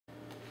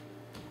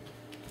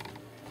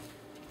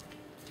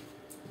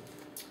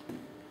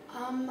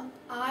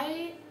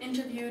I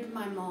interviewed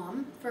my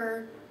mom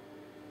for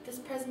this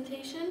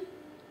presentation.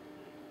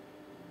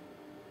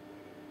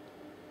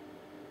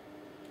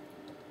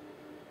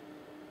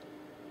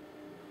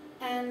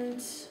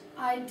 And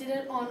I did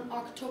it on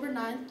October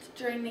 9th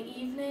during the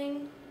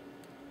evening.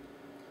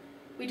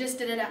 We just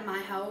did it at my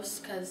house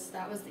because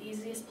that was the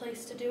easiest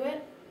place to do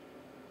it.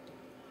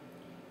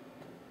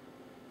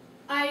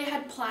 I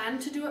had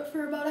planned to do it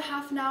for about a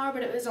half an hour,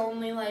 but it was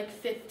only like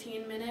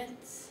 15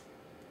 minutes,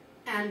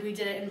 and we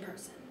did it in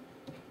person.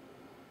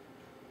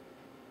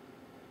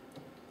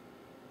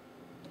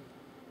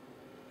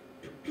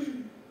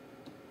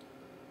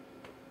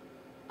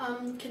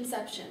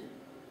 Conception.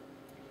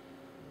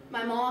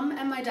 My mom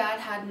and my dad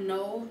had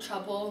no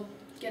trouble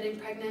getting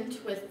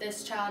pregnant with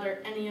this child or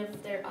any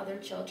of their other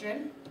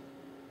children.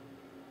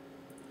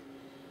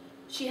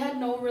 She had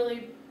no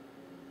really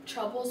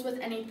troubles with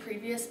any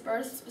previous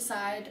births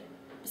besides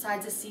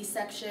a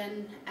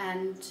C-section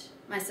and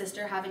my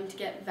sister having to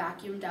get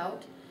vacuumed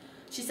out.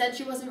 She said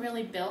she wasn't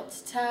really built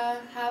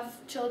to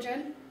have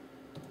children,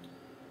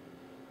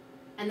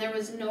 and there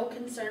was no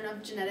concern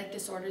of genetic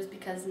disorders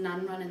because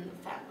none run in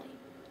the family.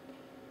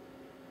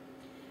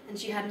 And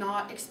she had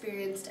not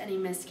experienced any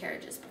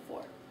miscarriages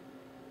before.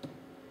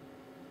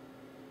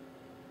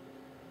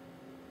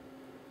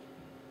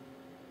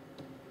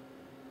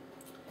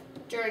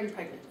 During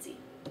pregnancy.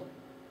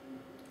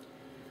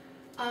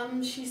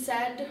 She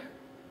said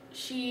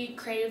she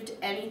craved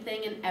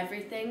anything and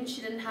everything.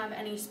 She didn't have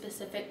any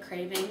specific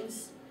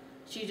cravings.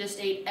 She just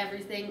ate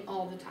everything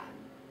all the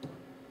time.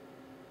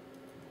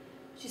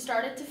 She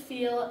started to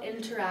feel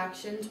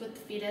interactions with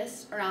the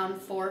fetus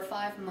around 4 or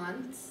 5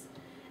 months,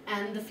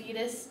 and the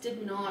fetus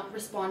did not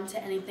respond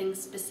to anything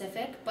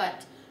specific,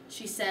 but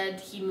she said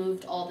he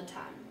moved all the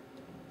time.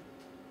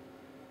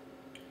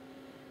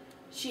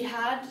 She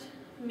had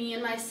me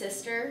and my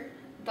sister,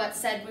 but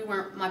said we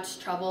weren't much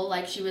trouble,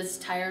 like she was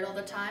tired all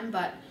the time,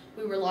 but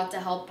we were a lot to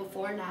help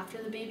before and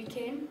after the baby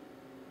came.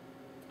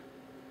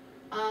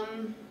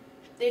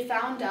 They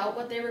found out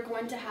what they were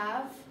going to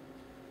have,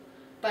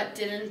 but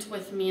didn't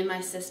with me and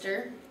my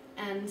sister,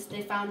 and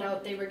they found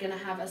out they were going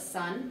to have a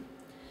son,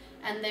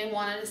 and they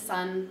wanted a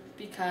son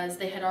because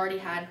they had already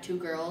had 2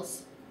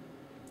 girls,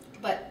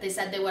 but they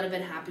said they would have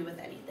been happy with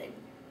anything.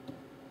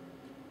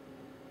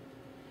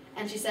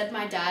 And she said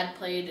my dad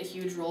played a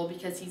huge role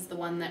because he's the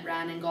one that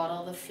ran and got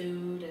all the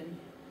food and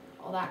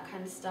all that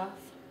kind of stuff.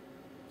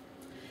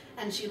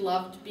 And she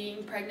loved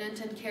being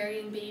pregnant and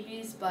carrying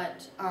babies,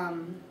 but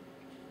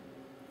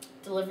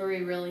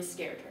delivery really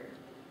scared her.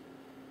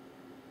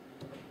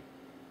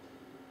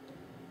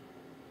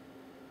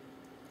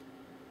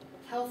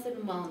 Health and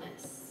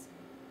wellness.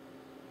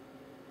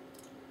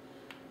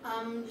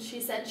 She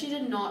said she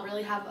did not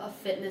really have a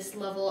fitness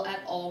level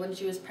at all when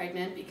she was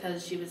pregnant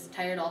because she was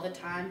tired all the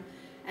time,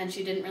 and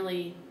she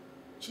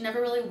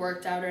never really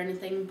worked out or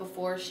anything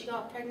before she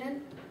got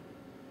pregnant.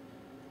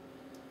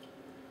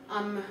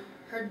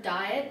 Her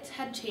diet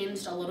had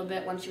changed a little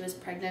bit when she was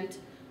pregnant.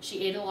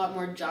 She ate a lot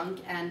more junk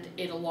and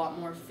ate a lot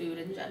more food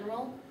in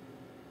general.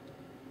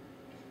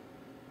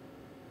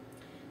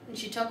 And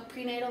she took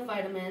prenatal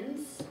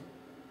vitamins.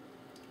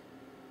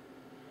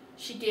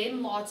 She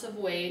gained lots of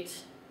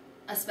weight,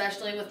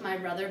 especially with my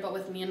brother, but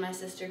with me and my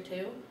sister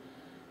too.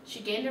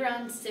 She gained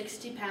around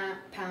 60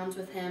 pounds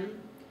with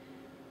him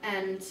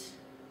and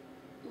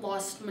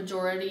lost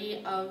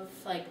majority of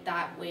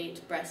that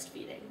weight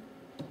breastfeeding.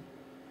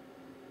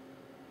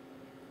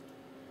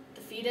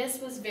 The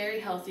fetus was very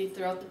healthy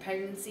throughout the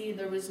pregnancy.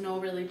 There was no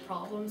really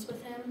problems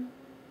with him.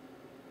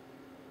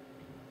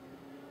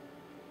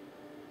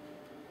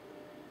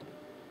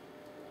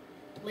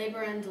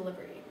 Labor and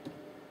delivery.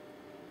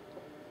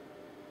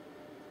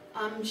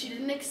 She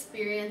didn't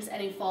experience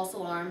any false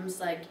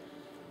alarms,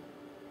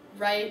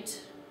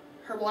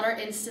 her water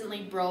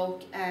instantly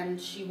broke and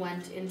she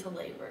went into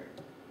labor.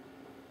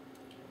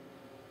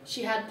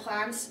 She had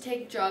plans to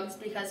take drugs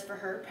because for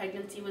her,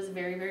 pregnancy was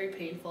very, very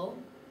painful.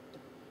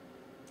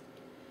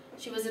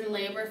 She was in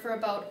labor for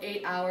about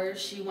 8 hours.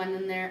 She went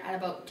in there at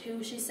about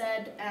 2, she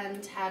said,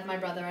 and had my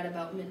brother at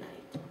about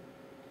midnight.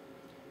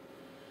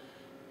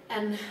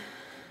 And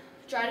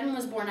Dryden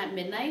was born at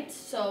midnight,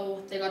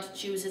 so they got to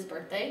choose his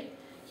birthday.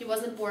 He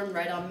wasn't born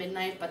right on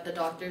midnight, but the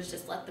doctors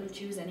just let them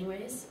choose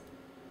anyways.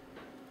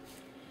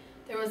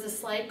 There was a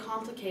slight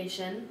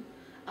complication.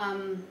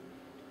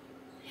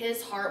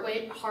 His heart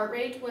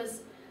rate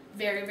was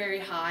very, very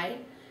high,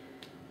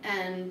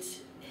 and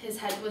his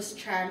head was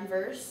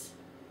transverse.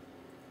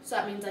 So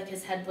that means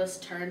his head was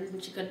turned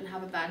and she couldn't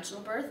have a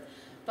vaginal birth.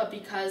 But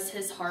because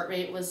his heart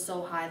rate was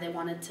so high, they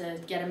wanted to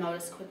get him out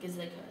as quick as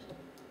they could.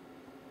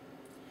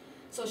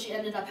 So she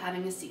ended up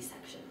having a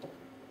C-section.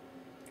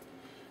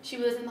 She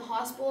was in the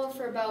hospital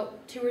for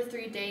about 2 or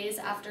 3 days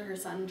after her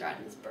son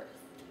Dryden's birth.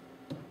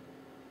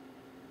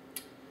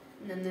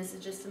 And then this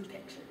is just some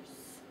pictures.